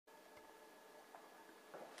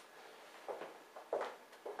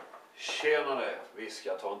Tjenare, vi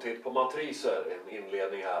ska ta en titt på matriser, en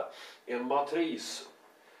inledning här. En matris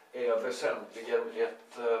är väsentligen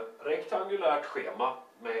ett rektangulärt schema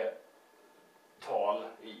med tal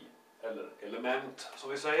i, eller element som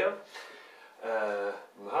vi säger.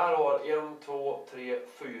 Den här har 1, 2, 3,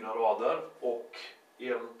 4 rader och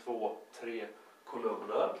 1, 2, 3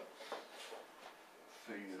 kolumner.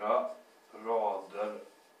 4 rader,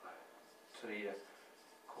 3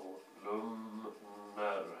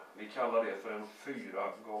 kolumner. Vi kallar det för en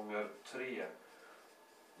 4x3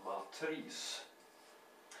 matris.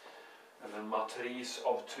 Eller en matris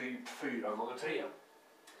av typ 4x3.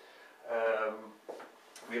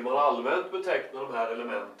 Vill man allmänt beteckna de här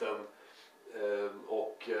elementen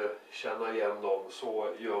och känna igen dem,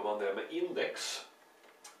 så gör man det med index.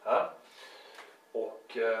 Här.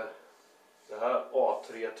 Och det här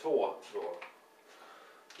A32 då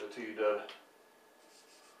betyder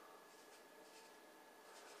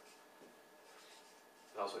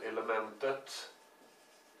alltså elementet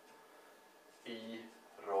i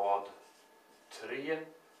rad 3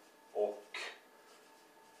 och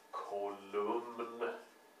kolumn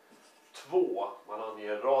 2. Man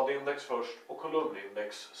anger radindex först och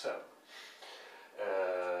kolumnindex sen.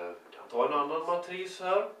 Vi kan ta en annan matris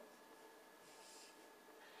här.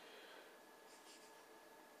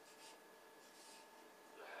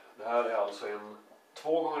 Det här är alltså en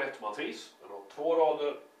 2x1 matris. Den har 2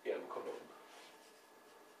 rader, 1 kolumn.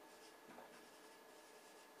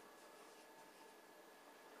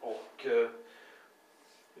 Och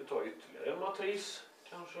vi tar ytterligare en matris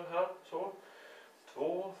kanske här så.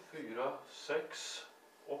 2, 4, 6,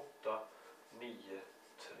 8, 9,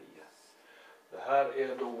 3. Det här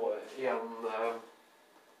är då en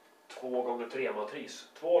 2x3 matris.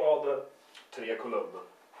 2 rader, 3 kolumner.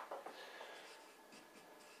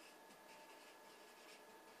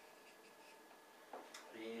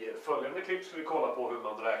 I följande klipp ska vi kolla på hur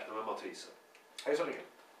man räknar med matriser. Hej så länge!